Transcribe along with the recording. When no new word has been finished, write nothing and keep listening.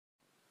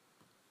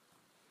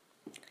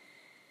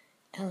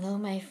Hello,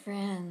 my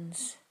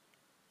friends.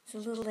 It's a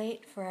little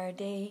late for our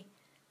day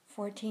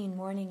 14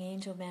 morning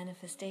angel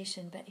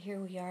manifestation, but here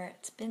we are.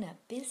 It's been a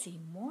busy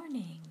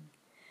morning.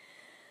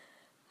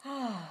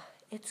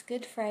 It's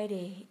Good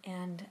Friday,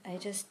 and we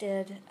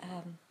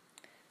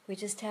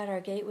just had our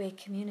Gateway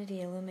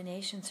Community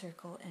Illumination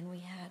Circle, and we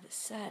had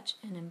such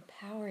an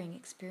empowering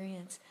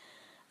experience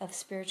of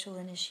spiritual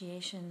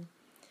initiation.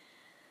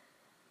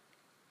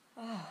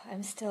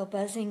 I'm still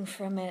buzzing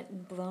from it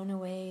and blown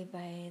away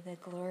by the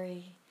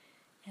glory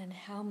and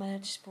how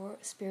much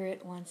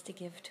Spirit wants to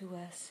give to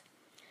us.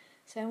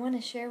 So I want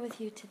to share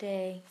with you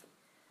today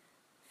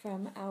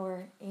from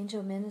our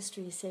Angel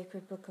Ministry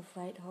Sacred Book of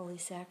Light, Holy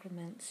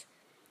Sacraments.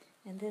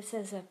 And this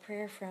is a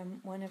prayer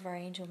from one of our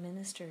angel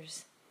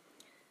ministers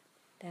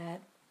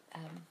that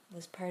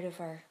was part of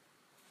our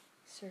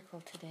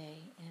circle today.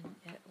 And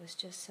it was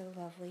just so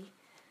lovely.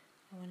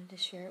 I wanted to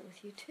share it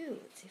with you too.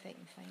 Let's see if I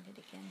can find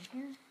it again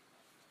here.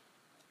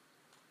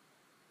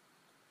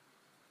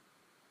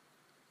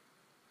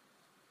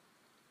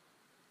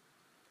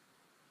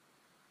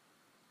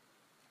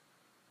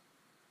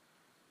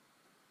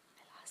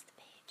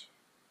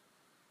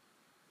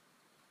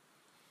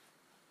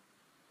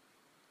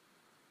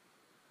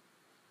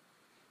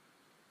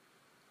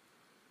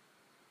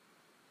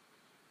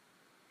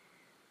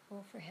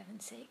 Oh, for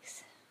heaven's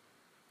sakes.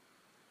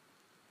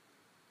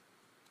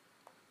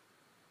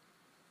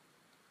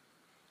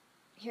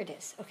 Here it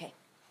is. Okay.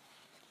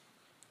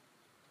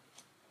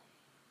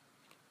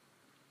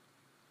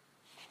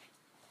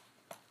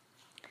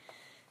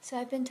 So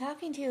I've been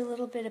talking to you a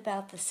little bit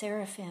about the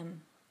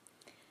Seraphim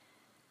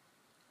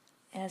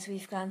as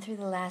we've gone through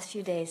the last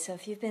few days. So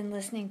if you've been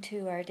listening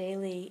to our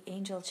daily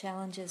angel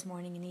challenges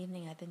morning and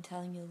evening, I've been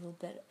telling you a little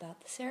bit about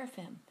the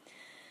Seraphim.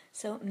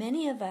 So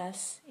many of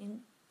us,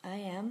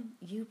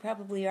 you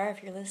probably are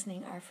if you're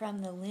listening, are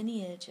from the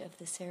lineage of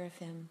the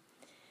Seraphim.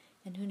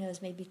 And who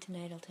knows, maybe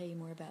tonight I'll tell you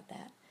more about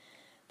that.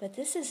 But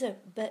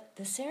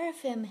the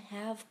Seraphim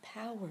have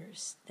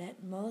powers that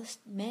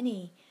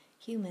many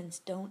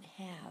humans don't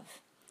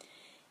have.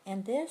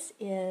 And this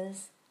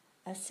is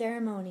a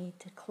ceremony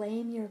to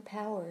claim your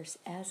powers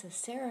as a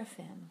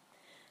Seraphim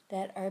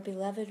that our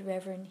beloved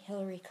Reverend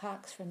Hilary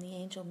Cox from the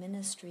Angel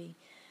Ministry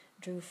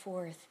drew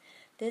forth.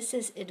 This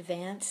is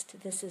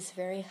advanced, this is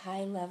very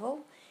high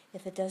level.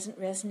 If it doesn't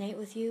resonate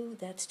with you,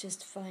 that's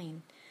just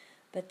fine.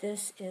 But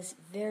this is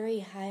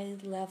very high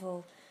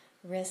level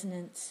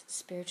resonance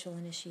spiritual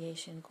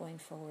initiation going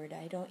forward.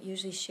 I don't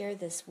usually share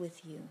this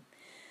with you.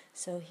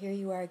 So here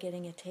you are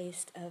getting a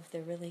taste of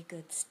the really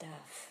good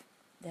stuff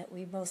that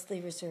we mostly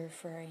reserve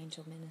for our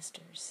angel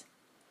ministers.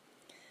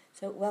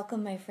 So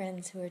welcome, my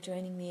friends who are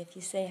joining me. If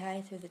you say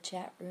hi through the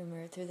chat room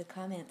or through the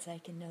comments,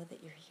 I can know that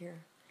you're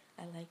here.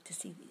 I like to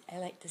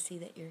see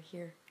that you're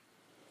here.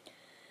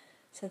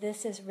 So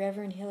this is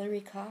Reverend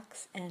Hilary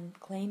Cox and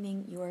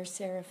claiming your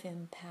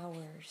Seraphim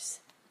powers.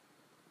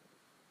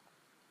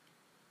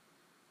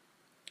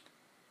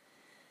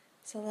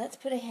 So let's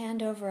put a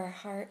hand over our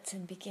hearts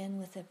and begin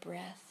with a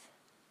breath.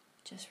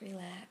 Just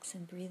relax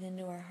and breathe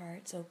into our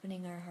hearts,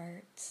 opening our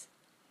hearts.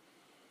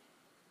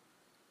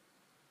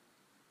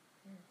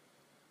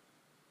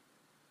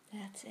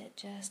 That's it,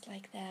 just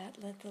like that.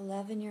 Let the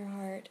love in your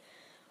heart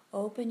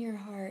open your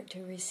heart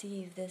to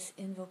receive this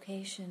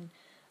invocation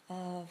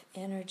of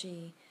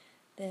energy,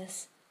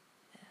 this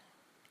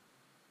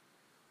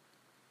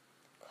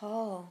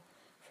call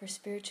for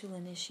spiritual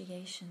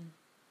initiation.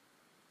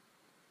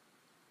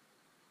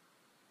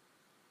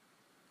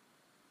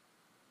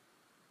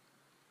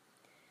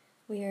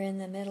 We are in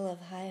the middle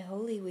of High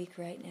Holy Week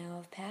right now,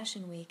 of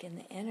Passion Week, and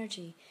the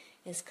energy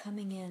is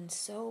coming in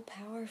so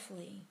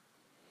powerfully.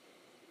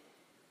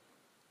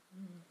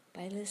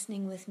 By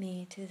listening with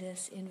me to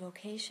this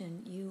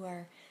invocation, you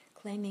are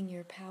claiming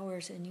your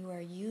powers and you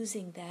are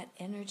using that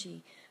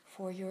energy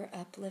for your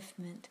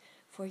upliftment,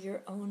 for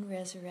your own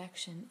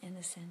resurrection and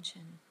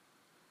ascension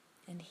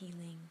and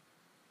healing.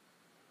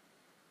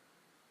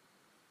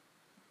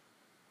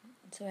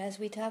 So as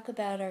we talk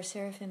about our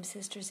Seraphim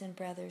sisters and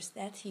brothers,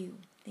 that's you.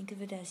 Think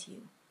of it as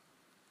you,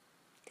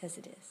 because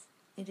it is.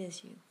 It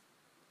is you.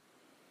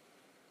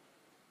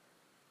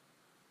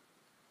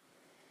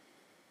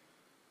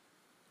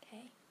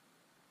 Okay,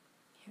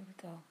 here we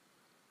go.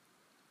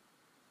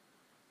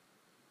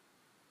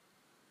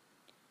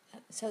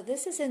 So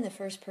this is in the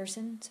first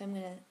person, so I'm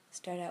going to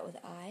start out with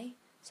I.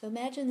 So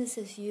imagine this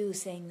is you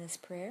saying this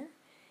prayer.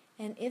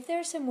 And if there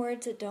are some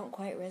words that don't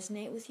quite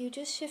resonate with you,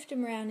 just shift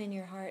them around in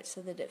your heart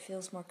so that it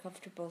feels more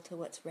comfortable to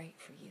what's right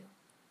for you.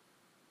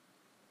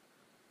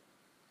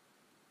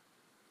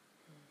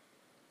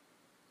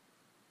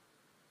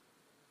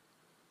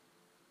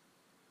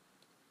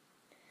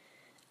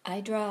 I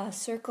draw a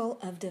circle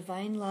of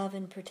divine love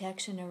and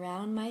protection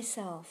around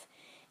myself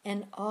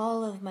and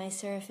all of my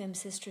Seraphim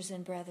sisters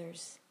and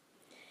brothers.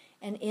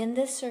 And in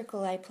this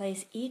circle I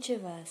place each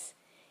of us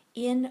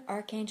in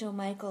Archangel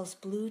Michael's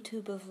blue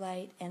tube of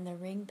light and the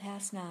ring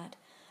pass not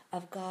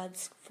of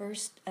God's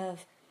first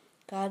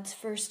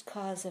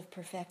cause of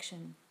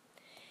perfection.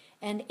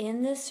 And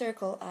in this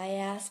circle I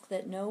ask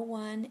that no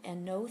one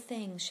and no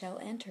thing shall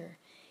enter,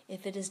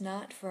 if it is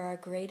not for our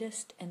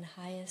greatest and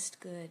highest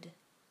good.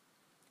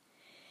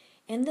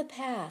 In the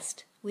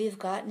past, we have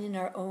gotten in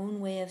our own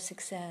way of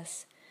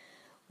success.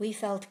 We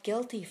felt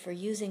guilty for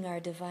using our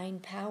divine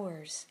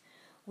powers.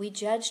 We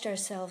judged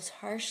ourselves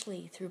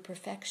harshly through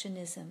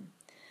perfectionism.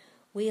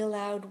 We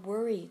allowed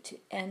worry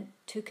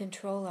to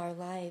control our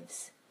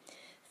lives.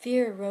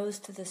 Fear rose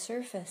to the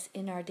surface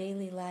in our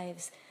daily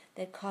lives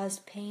that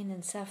caused pain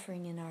and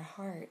suffering in our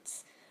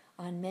hearts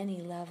on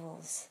many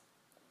levels.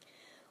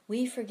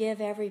 We forgive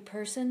every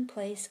person,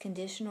 place,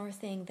 condition, or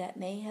thing that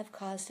may have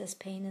caused us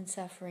pain and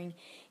suffering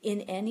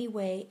in any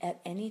way, at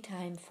any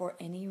time, for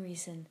any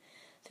reason,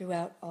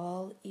 throughout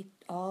all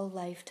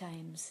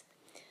lifetimes.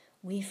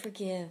 We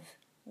forgive,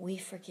 we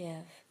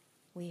forgive,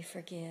 we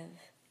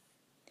forgive.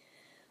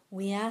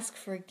 We ask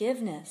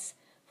forgiveness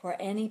for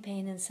any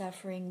pain and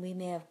suffering we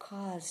may have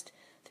caused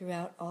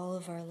throughout all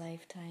of our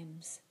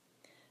lifetimes.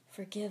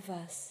 Forgive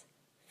us,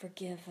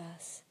 forgive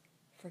us,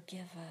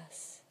 forgive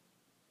us.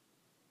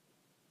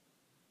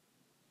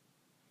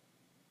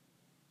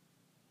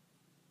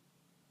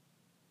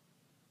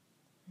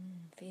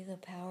 Feel the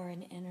power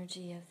and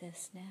energy of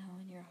this now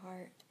in your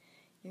heart,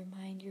 your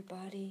mind, your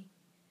body.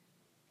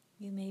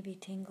 You may be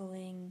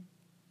tingling.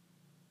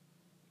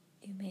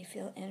 You may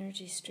feel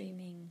energy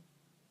streaming.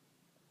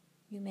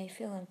 You may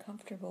feel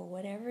uncomfortable.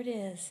 Whatever it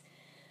is,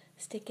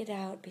 stick it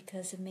out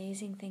because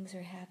amazing things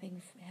are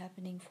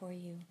happening for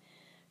you.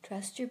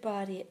 Trust your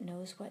body. It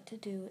knows what to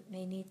do. It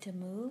may need to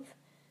move.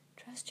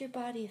 Trust your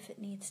body if it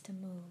needs to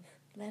move.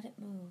 Let it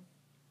move.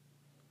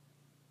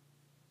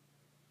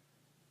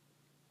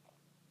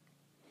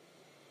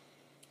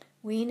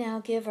 We now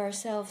give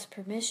ourselves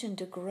permission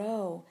to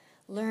grow,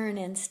 learn,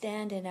 and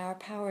stand in our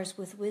powers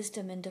with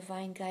wisdom and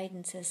divine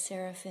guidance as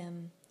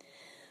seraphim.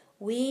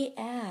 We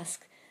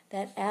ask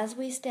that as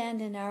we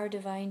stand in our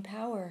divine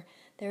power,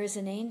 there is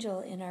an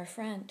angel in our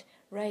front,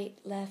 right,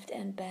 left,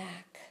 and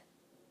back,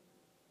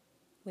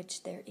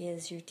 which there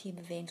is. Your team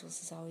of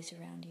angels is always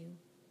around you.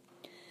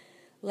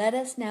 Let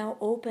us now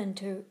open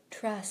to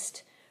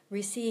trust,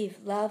 receive,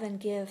 love, and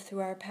give through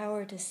our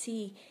power to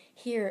see,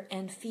 hear,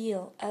 and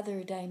feel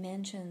other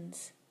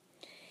dimensions.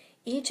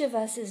 Each of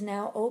us is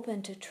now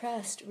open to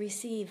trust,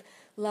 receive,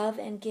 love,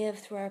 and give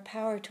through our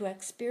power to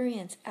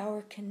experience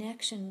our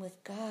connection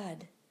with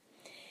God.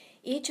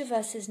 Each of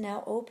us is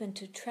now open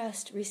to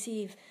trust,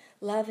 receive,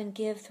 love, and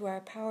give through our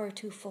power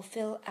to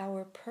fulfill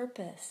our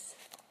purpose.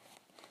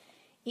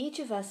 Each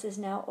of us is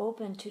now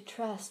open to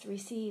trust,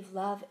 receive,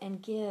 love,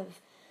 and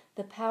give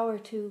the power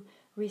to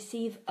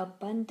receive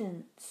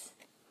abundance.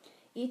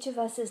 Each of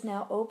us is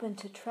now open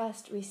to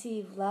trust,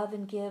 receive, love,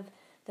 and give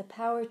the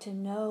power to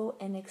know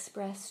and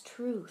express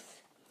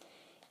truth.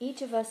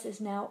 Each of us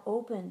is now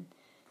open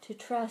to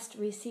trust,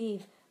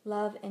 receive,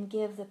 love, and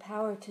give the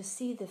power to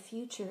see the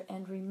future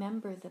and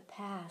remember the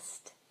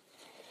past.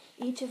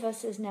 Each of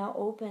us is now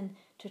open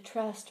to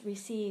trust,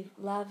 receive,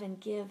 love, and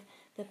give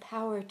the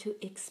power to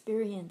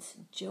experience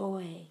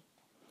joy.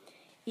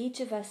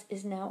 Each of us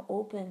is now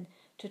open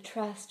to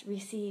trust,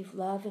 receive,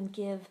 love, and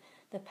give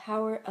the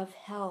power of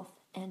health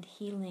and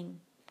healing.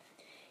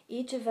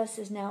 Each of us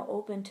is now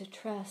open to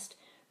trust,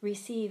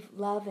 receive,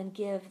 love, and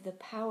give the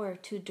power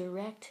to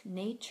direct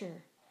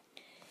nature.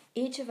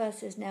 Each of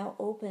us is now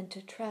open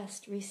to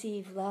trust,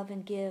 receive, love,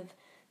 and give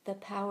the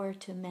power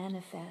to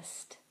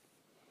manifest.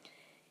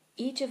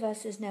 Each of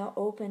us is now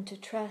open to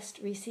trust,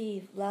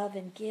 receive, love,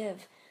 and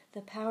give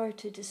the power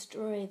to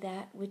destroy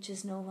that which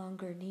is no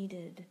longer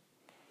needed,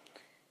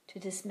 to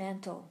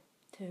dismantle,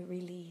 to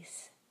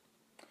release.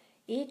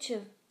 Each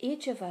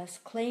of us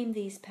claim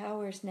these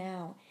powers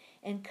now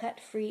and cut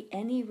free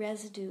any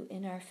residue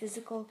in our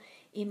physical,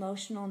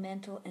 emotional,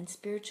 mental, and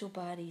spiritual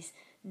bodies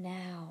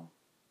now.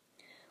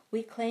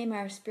 We claim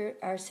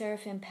our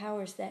seraphim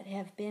powers that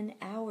have been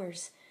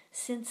ours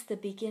since the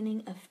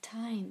beginning of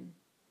time.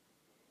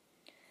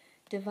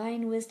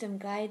 Divine wisdom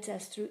guides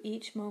us through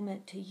each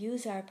moment to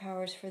use our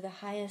powers for the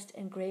highest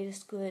and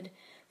greatest good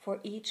for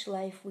each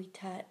life we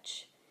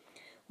touch.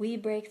 We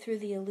break through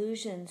the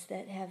illusions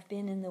that have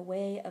been in the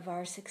way of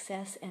our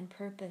success and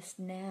purpose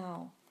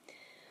now.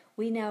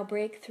 We now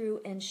break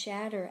through and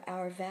shatter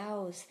our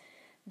vows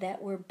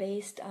that were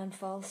based on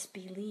false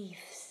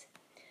beliefs.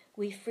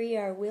 We free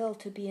our will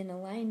to be in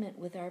alignment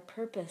with our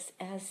purpose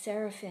as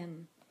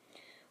seraphim.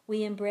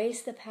 We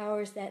embrace the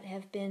powers that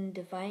have been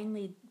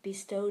divinely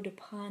bestowed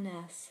upon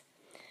us.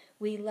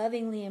 We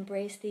lovingly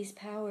embrace these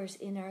powers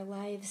in our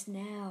lives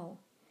now.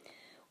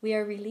 We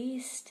are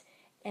released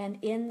and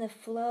in the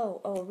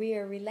flow. We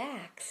are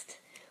relaxed.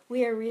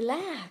 We are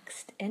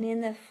relaxed and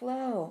in the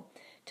flow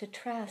to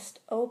trust,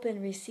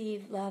 open,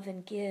 receive, love,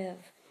 and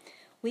give.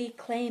 We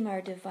claim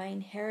our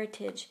divine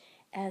heritage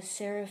as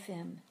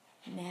seraphim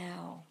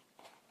now.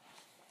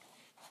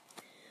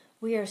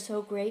 We are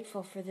so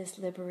grateful for this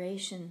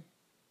liberation.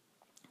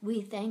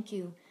 We thank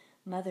you,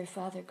 Mother,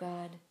 Father,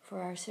 God,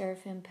 for our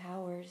seraphim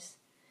powers.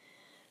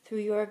 Through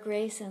your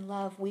grace and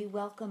love, we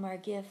welcome our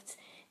gifts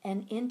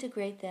and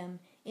integrate them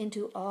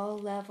into all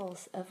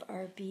levels of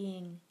our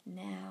being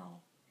now.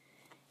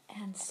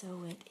 And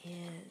so it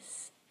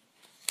is.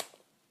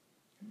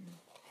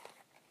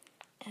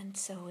 And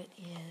so it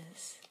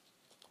is.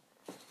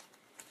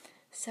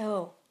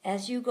 So,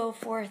 as you go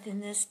forth in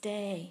this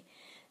day,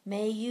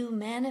 may you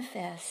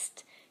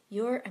manifest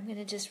your, I'm going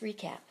to just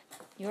recap,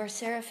 your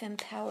Seraphim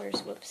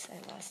Powers. Whoops,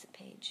 I lost the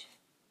page.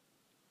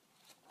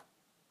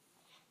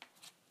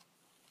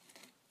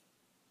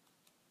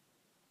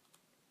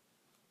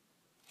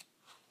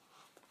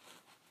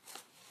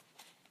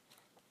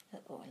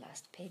 Oh, I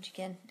lost the page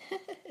again.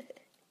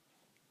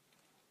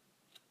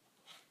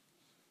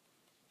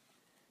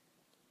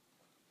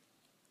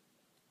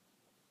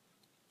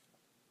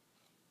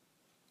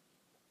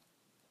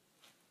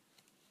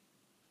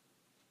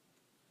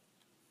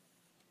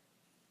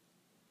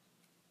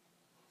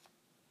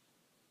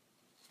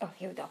 Oh,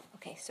 here we go.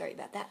 Okay, sorry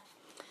about that.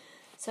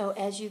 So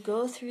as you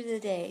go through the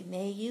day,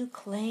 may you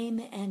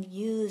claim and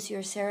use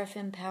your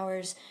Seraphim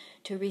powers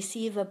to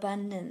receive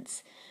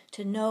abundance,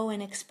 to know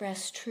and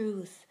express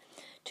truth,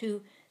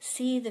 to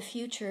see the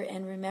future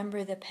and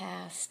remember the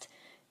past,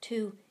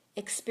 to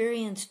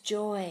experience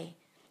joy,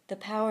 the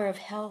power of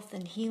health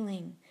and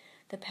healing,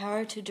 the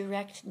power to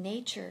direct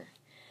nature,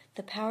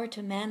 the power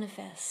to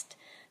manifest,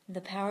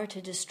 the power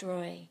to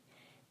destroy,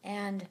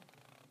 and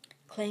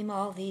claim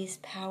all these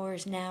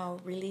powers now,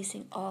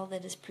 releasing all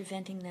that is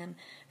preventing them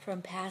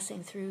from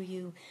passing through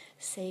you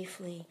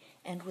safely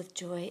and with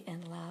joy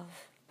and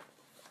love.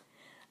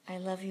 I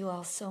love you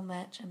all so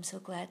much. I'm so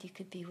glad you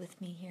could be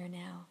with me here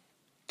now.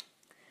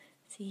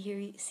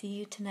 See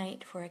you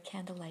tonight for a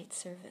candlelight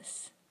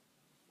service.